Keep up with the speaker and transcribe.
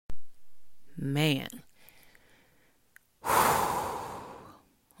Man,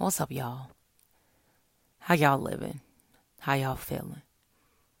 what's up, y'all? How y'all living? How y'all feeling?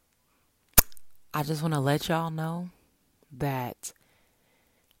 I just want to let y'all know that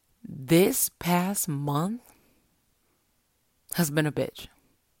this past month has been a bitch.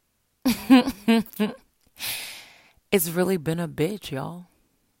 It's really been a bitch, y'all.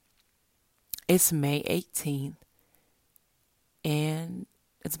 It's May 18th, and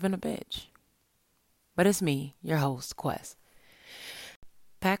it's been a bitch. But it's me, your host, Quest,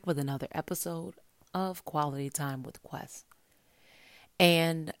 back with another episode of Quality Time with Quest.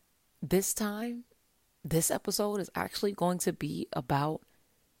 And this time, this episode is actually going to be about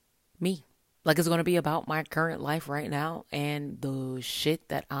me. Like, it's going to be about my current life right now and the shit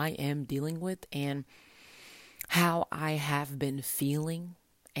that I am dealing with and how I have been feeling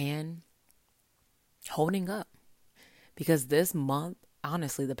and holding up. Because this month,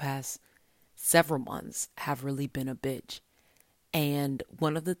 honestly, the past several months have really been a bitch. And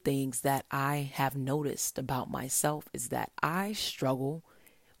one of the things that I have noticed about myself is that I struggle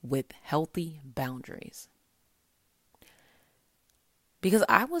with healthy boundaries. Because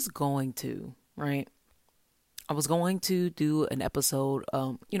I was going to, right? I was going to do an episode,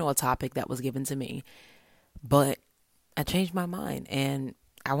 a topic that was given to me. But I changed my mind and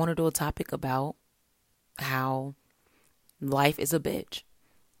I want to do a topic about how life is a bitch.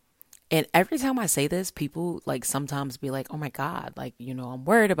 And every time I say this, people like sometimes be like, oh my God, like, I'm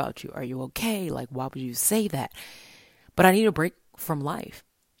worried about you. Are you okay? Like, why would you say that? But I need a break from life.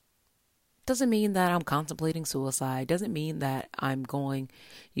 Doesn't mean that I'm contemplating suicide. Doesn't mean that I'm going,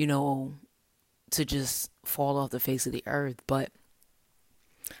 to just fall off the face of the earth. But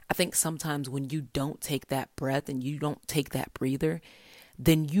I think sometimes when you don't take that breath and you don't take that breather,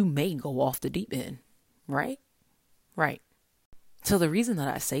 then you may go off the deep end, right? Right. So the reason that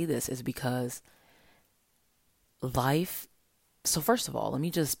I say this is because so first of all, let me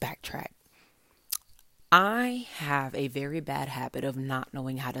just backtrack. I have a very bad habit of not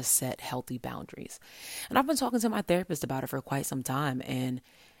knowing how to set healthy boundaries. And I've been talking to my therapist about it for quite some time. And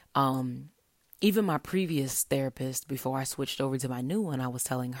even my previous therapist, before I switched over to my new one, I was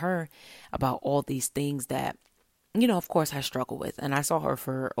telling her about all these things that, of course I struggle with. And I saw her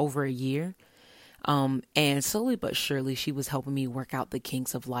for over a year. And slowly but surely, she was helping me work out the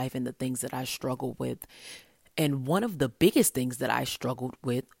kinks of life and the things that I struggled with. And one of the biggest things that I struggled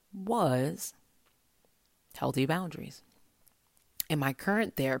with was healthy boundaries. And my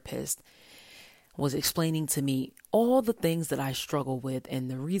current therapist was explaining to me all the things that I struggle with and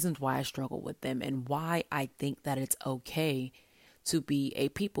the reasons why I struggle with them and why I think that it's okay to be a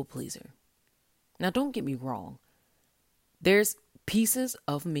people pleaser. Now, don't get me wrong. There's pieces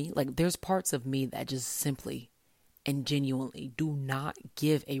of me, like there's parts of me that just simply and genuinely do not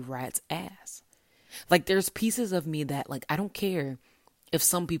give a rat's ass. Like there's pieces of me that like, I don't care if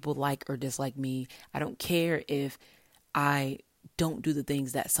some people like or dislike me. I don't care if I don't do the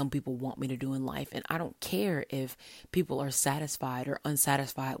things that some people want me to do in life. And I don't care if people are satisfied or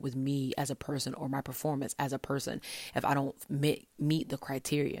unsatisfied with me as a person or my performance as a person if I don't meet the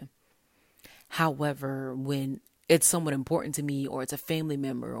criteria. However, when it's somewhat important to me, or it's a family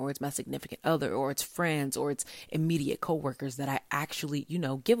member, or it's my significant other, or it's friends, or it's immediate coworkers that I actually,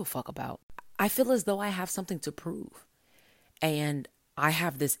 give a fuck about, I feel as though I have something to prove. And I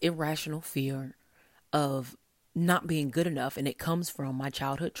have this irrational fear of not being good enough, and it comes from my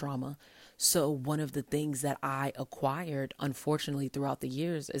childhood trauma. So one of the things that I acquired, unfortunately, throughout the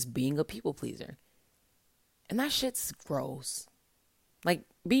years is being a people pleaser. And that shit's gross. Like,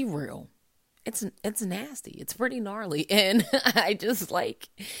 be real. It's nasty. It's pretty gnarly. And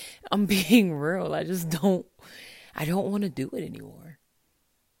I'm being real. I don't want to do it anymore.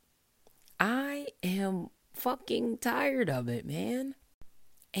 I am fucking tired of it, man.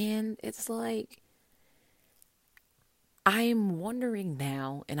 And it's like, I'm wondering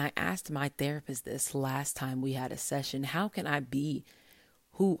now, and I asked my therapist this last time we had a session, how can I be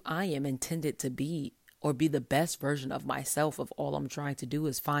who I am intended to be or be the best version of myself if all I'm trying to do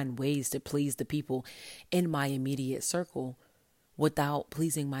is find ways to please the people in my immediate circle without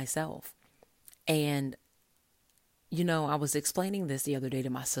pleasing myself? And, I was explaining this the other day to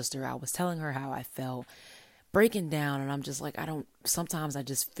my sister. I was telling her how I felt, breaking down, and I'm just like, sometimes I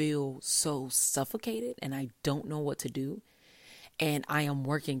just feel so suffocated and I don't know what to do. And I am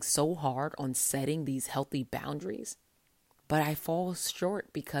working so hard on setting these healthy boundaries, but I fall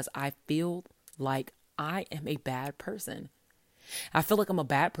short because I feel like I am a bad person. I feel like I'm a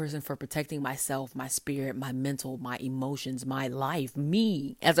bad person for protecting myself, my spirit, my mental, my emotions, my life,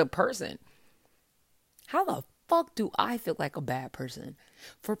 me as a person. How the fuck do I feel like a bad person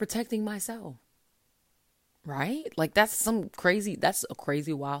for protecting myself? Right? Like that's a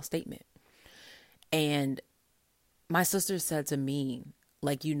crazy wild statement. And my sister said to me,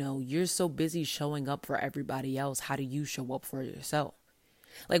 like, you're so busy showing up for everybody else. How do you show up for yourself?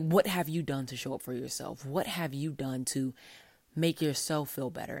 Like, what have you done to show up for yourself? What have you done to make yourself feel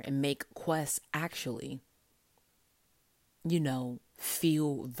better and make Quest actually,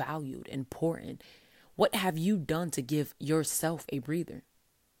 feel valued, important? What have you done to give yourself a breather?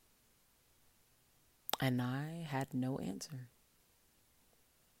 And I had no answer.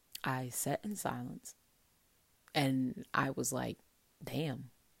 I sat in silence and I was like, damn,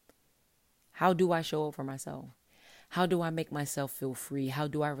 how do I show up for myself? How do I make myself feel free? How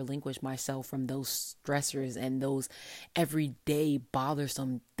do I relinquish myself from those stressors and those everyday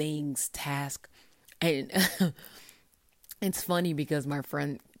bothersome things, tasks? And it's funny because my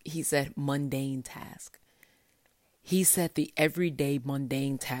friend, he said mundane task. He said the everyday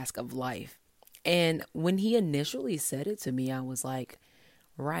mundane task of life. And when he initially said it to me, I was like,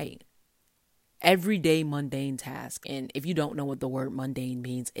 right. Everyday mundane task. And if you don't know what the word mundane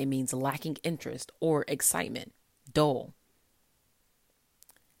means, it means lacking interest or excitement, dull.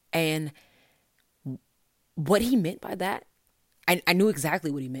 And what he meant by that, I knew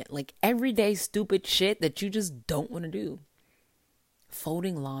exactly what he meant. Like everyday stupid shit that you just don't want to do.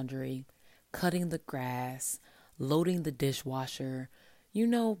 Folding laundry, cutting the grass, loading the dishwasher,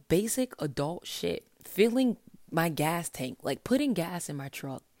 basic adult shit. Filling my gas tank, like putting gas in my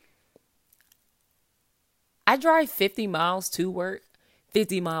truck. I drive 50 miles to work,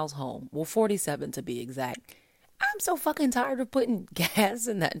 50 miles home. Well, 47 to be exact. I'm so fucking tired of putting gas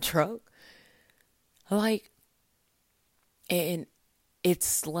in that truck. Like, and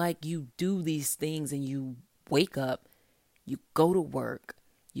it's like you do these things and you wake up, you go to work,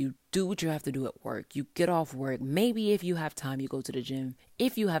 you do what you have to do at work, you get off work. Maybe if you have time, you go to the gym.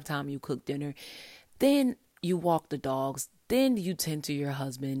 If you have time, you cook dinner. Then you walk the dogs. Then you tend to your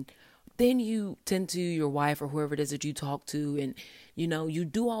husband. Then you tend to your wife or whoever it is that you talk to. And, you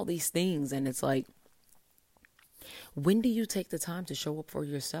do all these things. And it's like, when do you take the time to show up for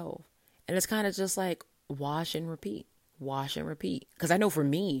yourself? And it's kind of just like wash and repeat. Because I know for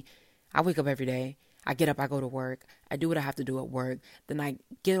me, I wake up every day. I get up, I go to work, I do what I have to do at work, then I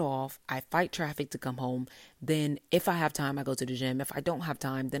get off, I fight traffic to come home, then if I have time, I go to the gym. If I don't have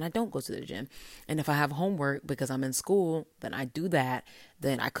time, then I don't go to the gym. And if I have homework because I'm in school, then I do that,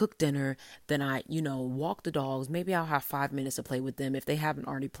 then I cook dinner, then I, walk the dogs. Maybe I'll have 5 minutes to play with them if they haven't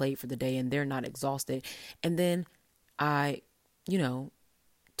already played for the day and they're not exhausted. And then I,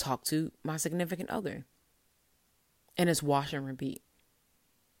 talk to my significant other. And it's wash and repeat.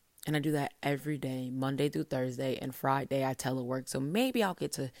 And I do that every day, Monday through Thursday, and Friday I telework. So maybe I'll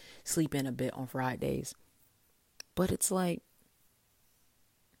get to sleep in a bit on Fridays. But it's like,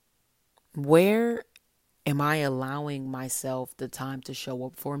 where am I allowing myself the time to show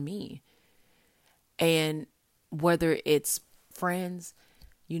up for me? And whether it's friends,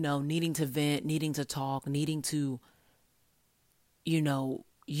 needing to vent, needing to talk, needing to,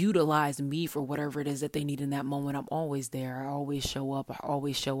 utilize me for whatever it is that they need in that moment. I'm always there. I always show up. I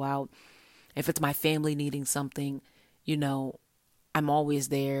always show out. If it's my family needing something, I'm always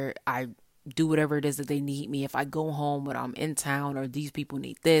there. I do whatever it is that they need me. If I go home when I'm in town or these people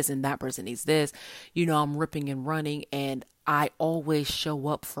need this and that person needs this, I'm ripping and running, and I always show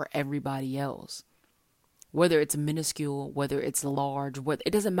up for everybody else. Whether it's minuscule, whether it's large,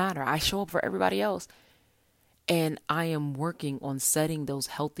 it doesn't matter. I show up for everybody else. And I am working on setting those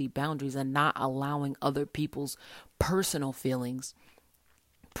healthy boundaries and not allowing other people's personal feelings,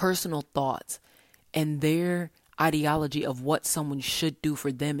 personal thoughts, and their ideology of what someone should do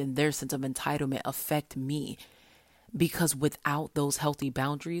for them and their sense of entitlement affect me. Because without those healthy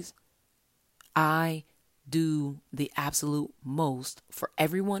boundaries, I do the absolute most for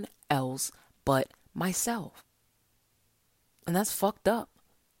everyone else but myself. And that's fucked up.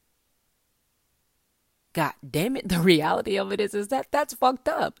 God damn it, the reality of it is that that's fucked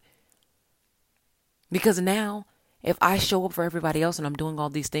up. Because now, if I show up for everybody else and I'm doing all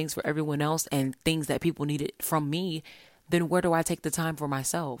these things for everyone else and things that people needed from me, then where do I take the time for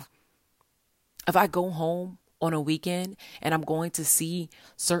myself? If I go home on a weekend and I'm going to see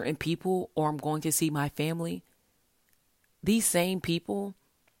certain people or I'm going to see my family, these same people,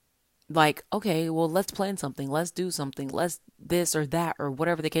 like, okay, well, let's plan something. Let's do something. Let's this or that or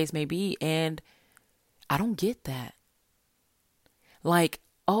whatever the case may be. And I don't get that. Like,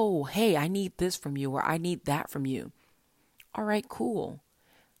 oh, hey, I need this from you or I need that from you. All right, cool.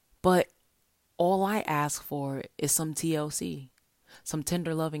 But all I ask for is some TLC, some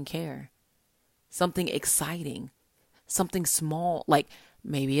tender love and care, something exciting, something small, like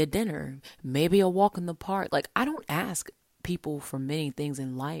maybe a dinner, maybe a walk in the park. Like, I don't ask people for many things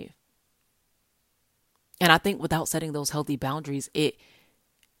in life. And I think without setting those healthy boundaries, it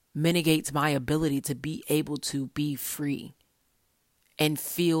mitigates my ability to be able to be free and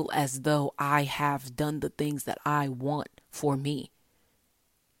feel as though I have done the things that I want for me.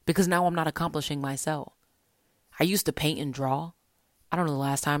 Because now I'm not accomplishing myself. I used to paint and draw. I don't know the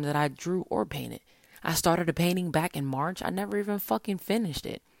last time that I drew or painted. I started a painting back in March. I never even fucking finished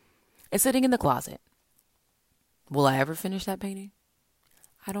it. It's sitting in the closet. Will I ever finish that painting?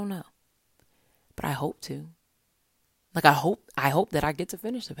 I don't know. But I hope to. Like, I hope that I get to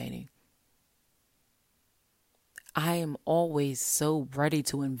finish the painting. I am always so ready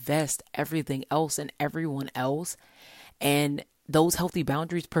to invest everything else in everyone else. And those healthy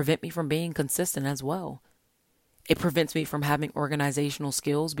boundaries prevent me from being consistent as well. It prevents me from having organizational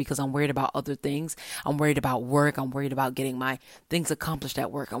skills because I'm worried about other things. I'm worried about work. I'm worried about getting my things accomplished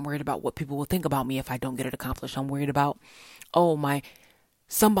at work. I'm worried about what people will think about me if I don't get it accomplished. I'm worried about,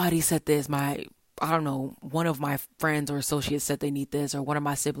 somebody said this, one of my friends or associates said they need this, or one of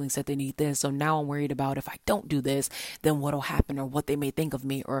my siblings said they need this. So now I'm worried about if I don't do this, then what'll happen, or what they may think of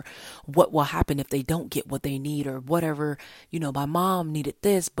me, or what will happen if they don't get what they need, or whatever. My mom needed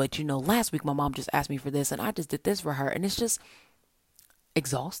this, but last week my mom just asked me for this and I just did this for her. And it's just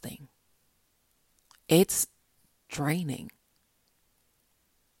exhausting. It's draining.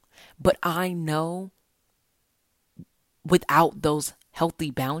 But I know without those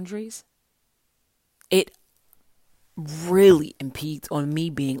healthy boundaries, it really impedes on me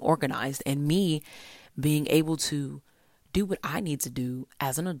being organized and me being able to do what I need to do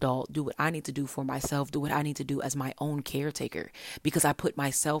as an adult, do what I need to do for myself, do what I need to do as my own caretaker, because I put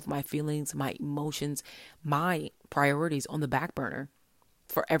myself, my feelings, my emotions, my priorities on the back burner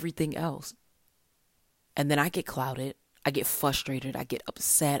for everything else. And then I get clouded, I get frustrated, I get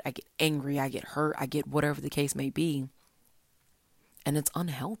upset, I get angry, I get hurt, I get whatever the case may be. And it's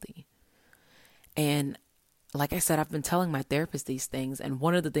unhealthy. And like I said, I've been telling my therapist these things. And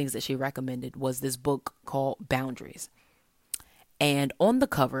one of the things that she recommended was this book called Boundaries. And on the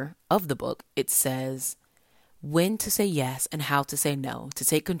cover of the book, it says when to say yes and how to say no to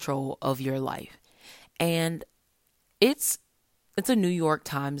take control of your life. And it's a New York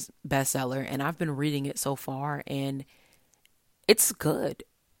Times bestseller. And I've been reading it so far and it's good.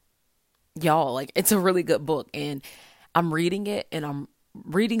 Y'all, like, it's a really good book. And I'm reading it and I'm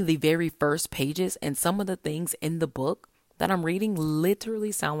reading the very first pages, and some of the things in the book that I'm reading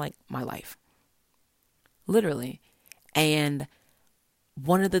literally sound like my life. Literally. And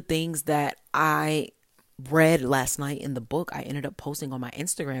one of the things that I read last night in the book, I ended up posting on my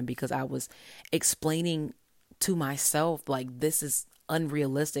Instagram because I was explaining to myself, like, this is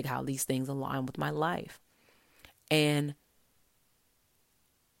unrealistic how these things align with my life. And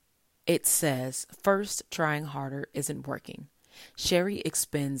it says, first, trying harder isn't working. Sherry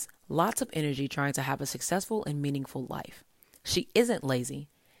expends lots of energy trying to have a successful and meaningful life. She isn't lazy.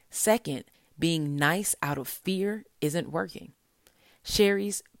 Second, being nice out of fear isn't working.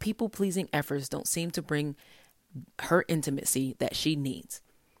 Sherry's people-pleasing efforts don't seem to bring her intimacy that she needs.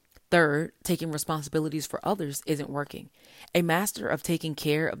 Third, taking responsibilities for others isn't working. A master of taking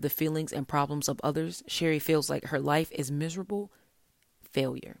care of the feelings and problems of others, Sherry feels like her life is a miserable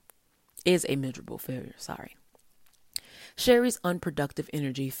failure. Sherry's unproductive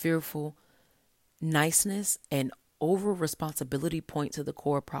energy, fearful niceness, and over responsibility point to the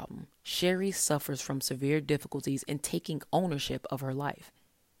core problem. Sherry suffers from severe difficulties in taking ownership of her life.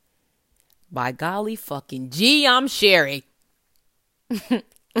 By golly fucking gee, I'm Sherry.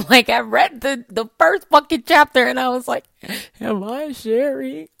 Like, I read the first fucking chapter and I was like, am I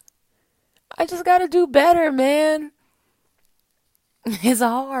Sherry? I just gotta do better, man. It's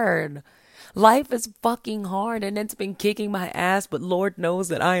hard. Life is fucking hard and it's been kicking my ass, but Lord knows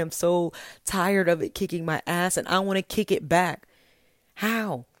that I am so tired of it kicking my ass and I want to kick it back.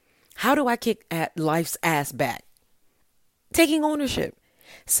 How? How do I kick at life's ass back? Taking ownership,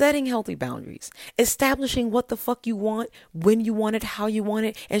 setting healthy boundaries, establishing what the fuck you want, when you want it, how you want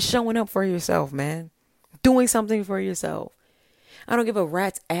it, and showing up for yourself, man. Doing something for yourself. I don't give a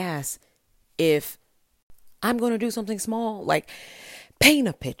rat's ass if I'm going to do something small, like paint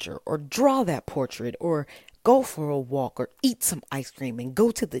a picture or draw that portrait or go for a walk or eat some ice cream and go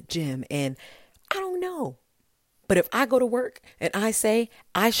to the gym. And I don't know. But if I go to work and I say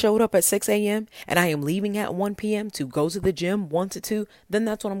I showed up at 6 a.m. and I am leaving at 1 p.m. to go to the gym 1 to 2, then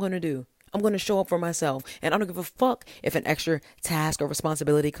that's what I'm going to do. I'm going to show up for myself. And I don't give a fuck if an extra task or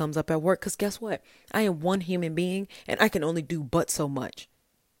responsibility comes up at work. Because guess what? I am one human being and I can only do but so much.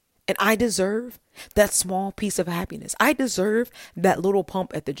 And I deserve that small piece of happiness. I deserve that little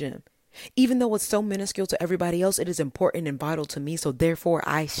pump at the gym. Even though it's so minuscule to everybody else, it is important and vital to me. So therefore,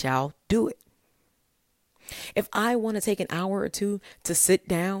 I shall do it. If I want to take an hour or two to sit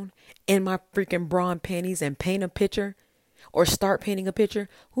down in my freaking bra and panties and paint a picture or start painting a picture,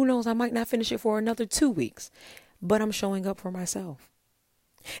 who knows? I might not finish it for another 2 weeks, but I'm showing up for myself.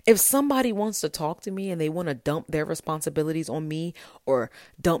 If somebody wants to talk to me and they want to dump their responsibilities on me or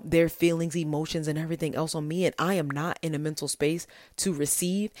dump their feelings, emotions, and everything else on me, and I am not in a mental space to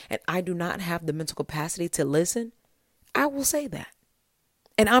receive and I do not have the mental capacity to listen, I will say that.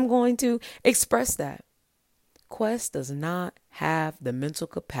 And I'm going to express that. Quest does not have the mental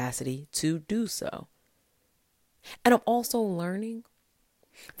capacity to do so. And I'm also learning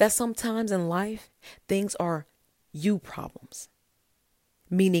that sometimes in life, things are you problems.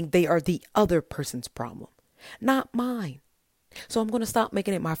 Meaning they are the other person's problem, not mine. So I'm going to stop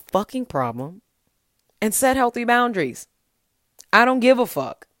making it my fucking problem and set healthy boundaries. I don't give a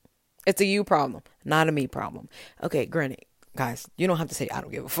fuck. It's a you problem, not a me problem. Okay, granted, guys, you don't have to say I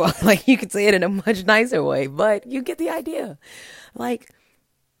don't give a fuck. Like, you could say it in a much nicer way, but you get the idea. Like,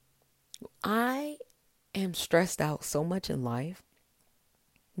 I am stressed out so much in life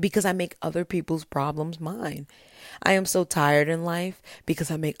because I make other people's problems mine. I am so tired in life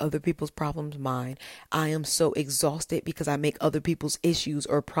because I make other people's problems mine. I am so exhausted because I make other people's issues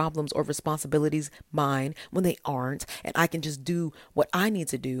or problems or responsibilities mine when they aren't. And I can just do what I need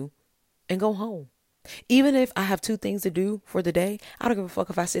to do and go home. Even if I have 2 things to do for the day, I don't give a fuck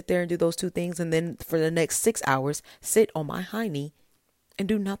if I sit there and do those 2 things and then for the next 6 hours, sit on my hiney and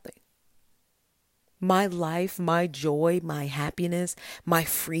do nothing. My life, my joy, my happiness, my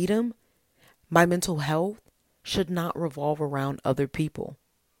freedom, my mental health should not revolve around other people.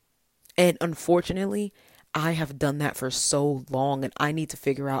 And unfortunately, I have done that for so long and I need to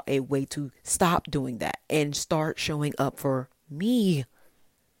figure out a way to stop doing that and start showing up for me.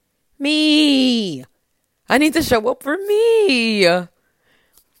 Me. I need to show up for me. I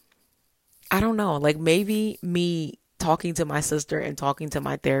don't know. Like, maybe me talking to my sister and talking to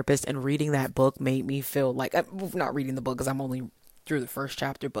my therapist and reading that book made me feel like, I'm not reading the book because I'm only through the first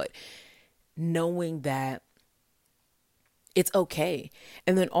chapter, but knowing that it's okay.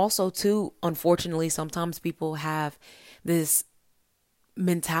 And then also too, unfortunately, sometimes people have this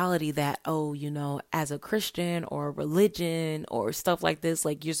mentality that, oh, you know, as a Christian or religion or stuff like this,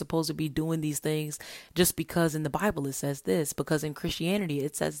 like you're supposed to be doing these things just because in the Bible it says this, because in Christianity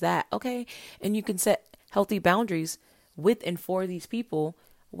it says that. Okay. And you can set healthy boundaries with and for these people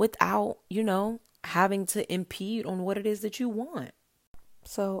without, you know, having to impede on what it is that you want.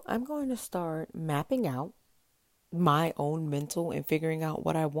 So I'm going to start mapping out my own mental and figuring out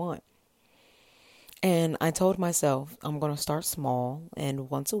what I want. And I told myself I'm going to start small, and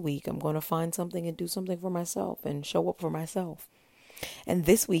once a week I'm going to find something and do something for myself and show up for myself. And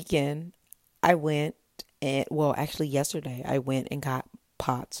this weekend I went and, well, actually yesterday I went and got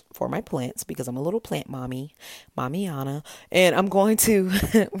pots for my plants because I'm a little plant mommy, Mommy Anna, and I'm going to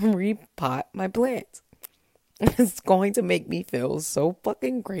repot my plants. It's going to make me feel so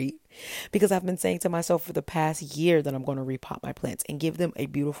fucking great because I've been saying to myself for the past year that I'm going to repot my plants and give them a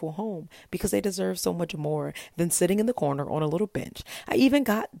beautiful home because they deserve so much more than sitting in the corner on a little bench. I even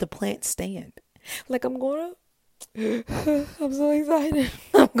got the plant stand. Like, I'm so excited.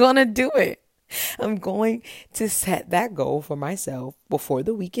 I'm going to do it. I'm going to set that goal for myself before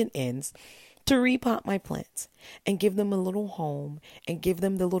the weekend ends to repot my plants and give them a little home and give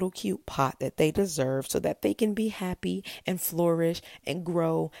them the little cute pot that they deserve so that they can be happy and flourish and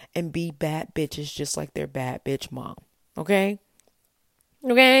grow and be bad bitches just like their bad bitch mom. Okay?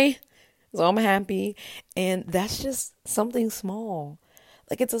 Okay? So I'm happy. And that's just something small.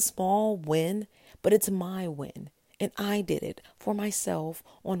 Like, it's a small win, but it's my win. And I did it for myself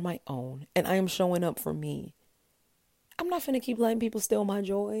on my own. And I am showing up for me. I'm not finna keep letting people steal my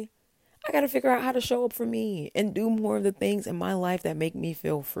joy. I got to figure out how to show up for me and do more of the things in my life that make me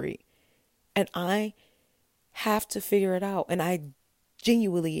feel free. And I have to figure it out. And I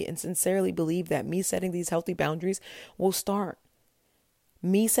genuinely and sincerely believe that me setting these healthy boundaries will start.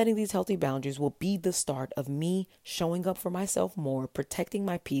 Me setting these healthy boundaries will be the start of me showing up for myself more, protecting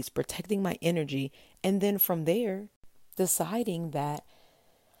my peace, protecting my energy. And then from there, deciding that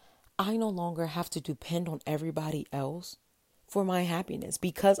I no longer have to depend on everybody else for my happiness,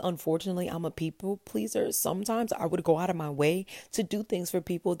 because unfortunately I'm a people pleaser. Sometimes I would go out of my way to do things for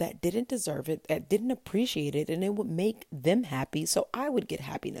people that didn't deserve it, that didn't appreciate it, and it would make them happy, so I would get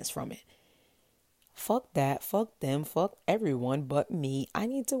happiness from it. Fuck that, fuck them, fuck everyone but me. I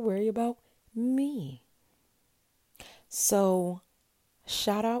need to worry about me. So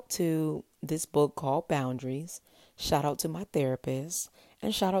Shout out to this book called Boundaries. Shout out to my therapist.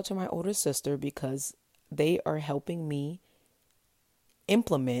 And shout out to my older sister because they are helping me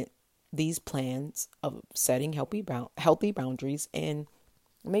implement these plans of setting healthy boundaries and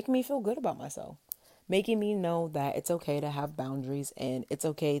making me feel good about myself. Making me know that it's okay to have boundaries and it's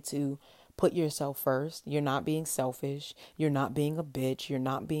okay to put yourself first. You're not being selfish. You're not being a bitch. You're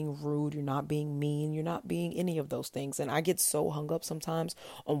not being rude. You're not being mean. You're not being any of those things. And I get so hung up sometimes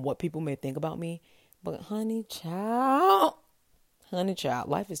on what people may think about me. But honey child,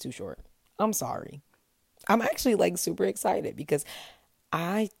 life is too short. I'm sorry. I'm actually like super excited because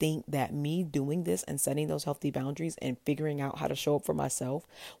I think that me doing this and setting those healthy boundaries and figuring out how to show up for myself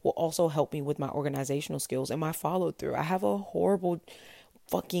will also help me with my organizational skills and my follow through. I have a horrible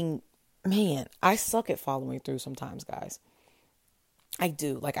fucking man. I suck at following through sometimes, guys. I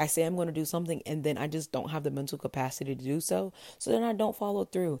do. Like I say I'm going to do something and then I just don't have the mental capacity to do so. So then I don't follow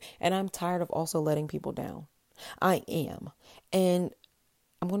through. And I'm tired of also letting people down. I am. And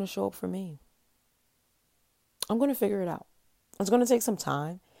I'm going to show up for me. I'm going to figure it out. It's going to take some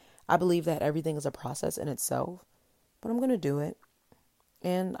time. I believe that everything is a process in itself, but I'm going to do it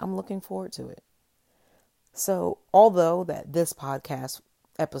and I'm looking forward to it. So, although that this podcast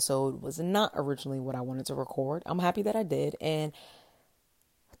episode was not originally what I wanted to record, I'm happy that I did. And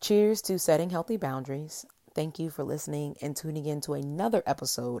cheers to setting healthy boundaries. Thank you for listening and tuning in to another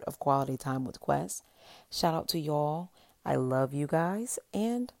episode of Quality Time with Quest. Shout out to y'all. I love you guys.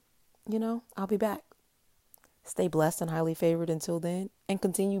 And, I'll be back. Stay blessed and highly favored until then. And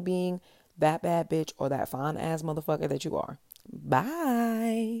continue being that bad bitch or that fine ass motherfucker that you are.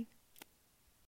 Bye.